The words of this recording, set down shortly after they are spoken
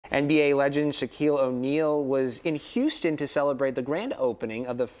NBA legend Shaquille O'Neal was in Houston to celebrate the grand opening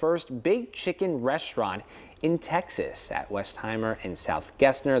of the first Big Chicken restaurant in Texas at Westheimer and South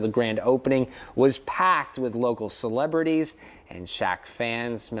Gessner. The grand opening was packed with local celebrities and Shaq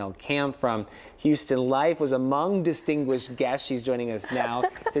fans. Mel Camp from Houston Life was among distinguished guests. She's joining us now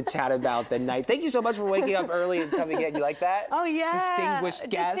to chat about the night. Thank you so much for waking up early and coming in. You like that? Oh, yeah. Distinguished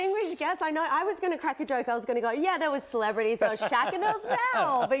guests. Distinguished guests. I know. I was going to crack a joke. I was going to go, yeah, there was celebrities, there was Shaq, and there was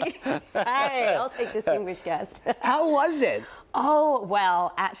Mel. But hey, I'll take distinguished guest. How was it? Oh,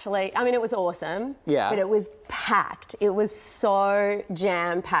 well, actually, I mean, it was awesome. Yeah. But it was packed. It was so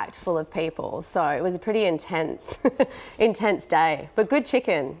jam-packed full of people. So it was a pretty intense, intense day. But good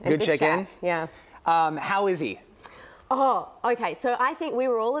chicken. And good chicken? Shaq. Yeah. How is he? Oh, okay. So I think we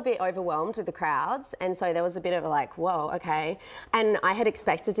were all a bit overwhelmed with the crowds. And so there was a bit of a like, whoa, okay. And I had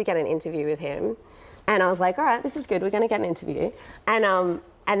expected to get an interview with him. And I was like, all right, this is good. We're going to get an interview.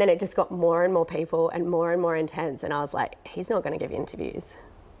 And then it just got more and more people and more intense. And I was like, he's not going to give interviews.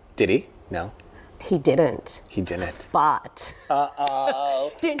 Did he? No. He didn't. He didn't. But.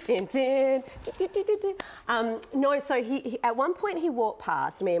 Uh-oh. Dun, dun, dun, dun, dun, dun, dun. No, so he at one point he walked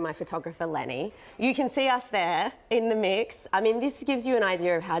past me and my photographer, Lenny. You can see us there in the mix. I mean, this gives you an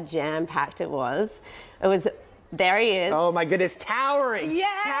idea of how jam-packed it was. There he is. Oh my goodness, towering. Yeah.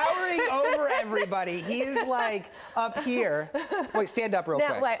 Towering over everybody. He is like up here. Wait, stand up real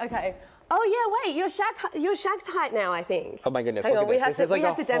quick. Wait, okay. Oh yeah, wait, you're Shaq's height now, I think. Oh my goodness, Hang look on, at this. we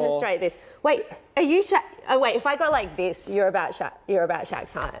have to demonstrate this. Wait, are you Shaq? Oh wait, if I go like this, you're about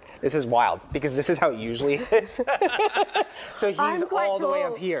Shaq's height. This is wild because this is how it usually is. So he's all the way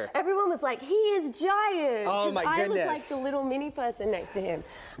up here. Everyone was like, he is giant. Oh my goodness. I look like the little mini person next to him.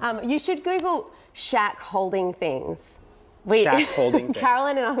 You should Google Shaq holding things. Shaq holding things.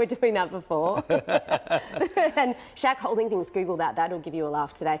 Carolyn and I were doing that before. And Shaq holding things, Google that. That'll give you a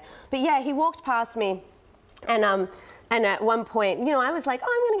laugh today. But yeah, he walked past me and at one point, you know, I was like, oh,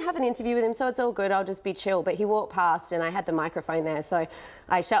 I'm going to have an interview with him, so it's all good. I'll just be chill. But he walked past and I had the microphone there. So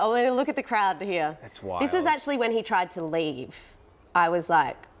I showed, oh, look at the crowd here. That's wild. This was actually when he tried to leave. I was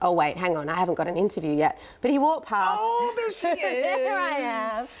like, oh, wait, hang on. I haven't got an interview yet. But he walked past. Oh, there she is. There I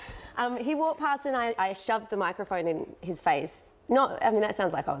am. He walked past and I shoved the microphone in his face. Not, I mean, that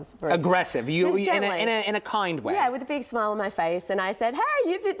sounds like I was rude. Aggressive. You in a kind way. Yeah, with a big smile on my face, and I said, "Hey, are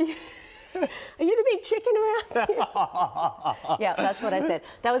you the big chicken around here?" Yeah, that's what I said.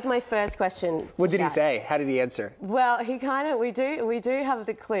 That was my first question. What did Shaq. he say? How did he answer? Well, he kind of. We do have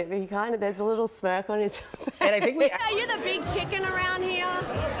the clip. He kind of. There's a little smirk on his face. And I think we. Are you the big chicken around here?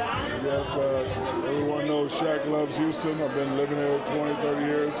 Yes, everyone knows Shaq loves Houston. I've been living here 20, 30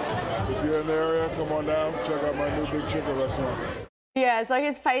 years. If you're in the area, come on down, check out my new Big Chicken restaurant. Yeah, so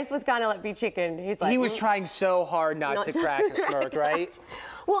his face was kind of like big chicken. He's like, he was trying so hard not to crack a smirk, right?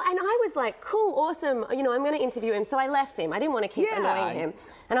 Well, and I was like, cool, awesome. You know, I'm going to interview him. So I left him. I didn't want to keep annoying him.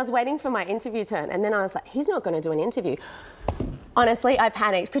 And I was waiting for my interview turn. And then I was like, he's not going to do an interview. Honestly, I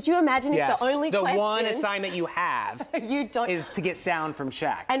panicked. Could you imagine if the only question... The one assignment you have is to get sound from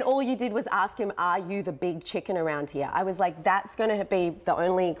Shaq. And all you did was ask him, are you the big chicken around here? I was like, that's going to be the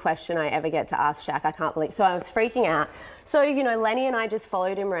only question I ever get to ask Shaq. I can't believe... So I was freaking out. So, you know, Lenny and I just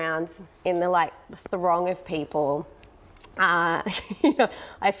followed him around in the, like, throng of people. You know,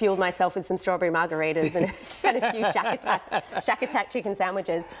 I fueled myself with some strawberry margaritas and had a few Shack Attack chicken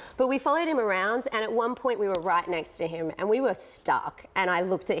sandwiches. But we followed him around, and at one point we were right next to him, and we were stuck. And I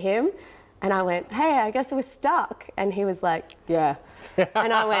looked at him, and I went, "Hey, I guess we're stuck." And he was like, "Yeah."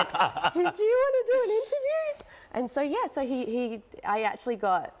 And I went, do you want to do an interview? And so yeah, so I actually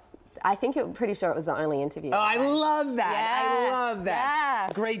got. I think pretty sure it was the only interview. Oh, I love that. Yeah. I love that.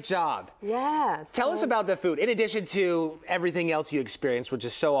 Yeah. Great job. Yeah. Tell us about the food. In addition to everything else you experienced, which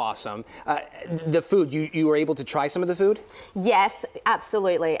is so awesome, the food, you were able to try some of the food? Yes,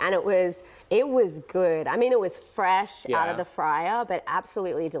 absolutely. And it was good. I mean, it was fresh out of the fryer, but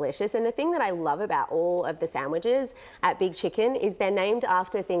absolutely delicious. And the thing that I love about all of the sandwiches at Big Chicken is they're named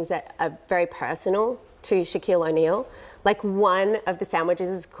after things that are very personal to Shaquille O'Neal. Like one of the sandwiches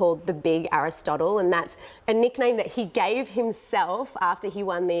is called the Big Aristotle, and that's a nickname that he gave himself after he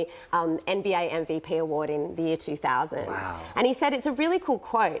won the NBA MVP award in the year 2000. Wow. And he said it's a really cool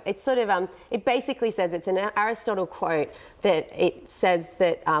quote. It's sort of, it basically says, it's an Aristotle quote that it says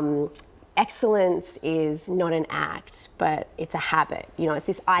that excellence is not an act, but it's a habit. You know, it's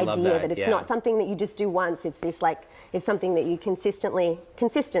this idea that it's not something that you just do once. It's this like, it's something that you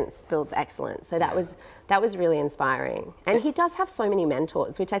consistence builds excellence. So that was really inspiring. And he does have so many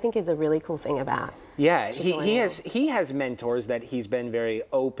mentors, which I think is a really cool thing about Yeah, Shaquille he has mentors that he's been very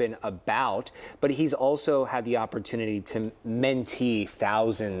open about, but he's also had the opportunity to mentee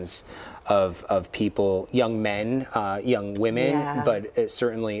thousands of people, young men, young women, but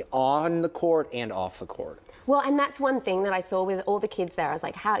certainly on the court and off the court. Well, and that's one thing that I saw with all the kids there. I was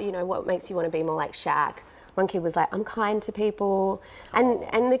like, how, you know, what makes you want to be more like Shaq? One kid was like, I'm kind to people.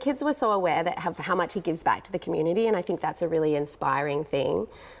 And the kids were so aware that how much he gives back to the community, and I think that's a really inspiring thing.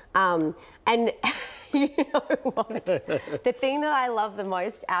 And you know what? The thing that I love the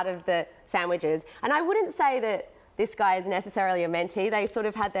most out of the sandwiches, and I wouldn't say that this guy is necessarily a mentee. They sort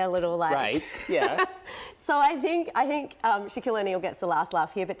of had their little like... Right, yeah. So I think Shaquille O'Neal gets the last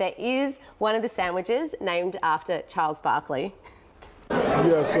laugh here, but there is one of the sandwiches named after Charles Barkley.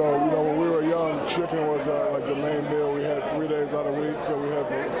 Yeah, so, you know, when we were young, chicken was like the main meal. We had 3 days out of the week, so we had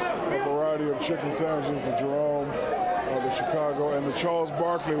a variety of chicken sandwiches, the Jerome, the Chicago, and the Charles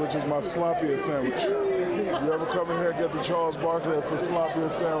Barkley, which is my sloppiest sandwich. You ever come in here and get the Charles Barkley, it's the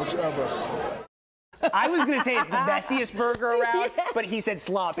sloppiest sandwich ever. I was going to say it's the messiest burger around, but he said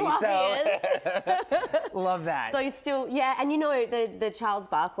sloppy, so love that. So you still, yeah, and you know, the Charles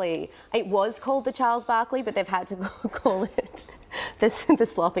Barkley, it was called the Charles Barkley, but they've had to call it the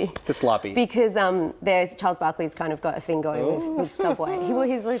sloppy. The sloppy. Because there's Charles Barkley's kind of got a thing going with Subway.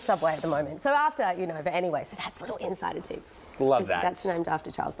 He's with Subway at the moment. So after, you know, but anyway, so that's a little insider tip. Love that. That's named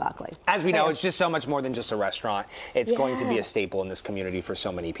after Charles Barkley. As we know, it's just so much more than just a restaurant. It's going to be a staple in this community for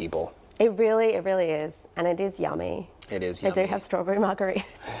so many people. It really is. And it is yummy. It is yummy. They do have strawberry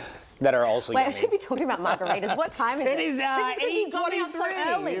margaritas. That are also yummy. Wait, I should be talking about margaritas. What time is it? It is 8:23, you got me up so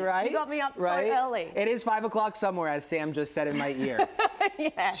early. Right? You got me up so early. It is 5 o'clock somewhere, as Sam just said in my ear.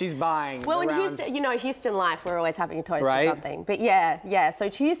 Yeah. She's buying. Well, in Houston, you know, Houston Life, we're always having a toast or something. But yeah. So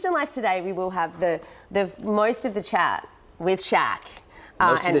to Houston Life today, we will have the most of the chat with Shaq.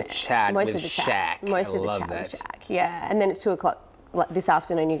 Most of the chat with Shaq. Most of the chat with Shaq. Yeah, and then at 2 o'clock this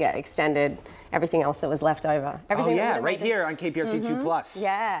afternoon, you get extended everything else that was left over. Everything right here on KPRC 2+.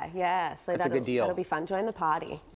 Yeah. So that's a good deal. That'll be fun. Join the party.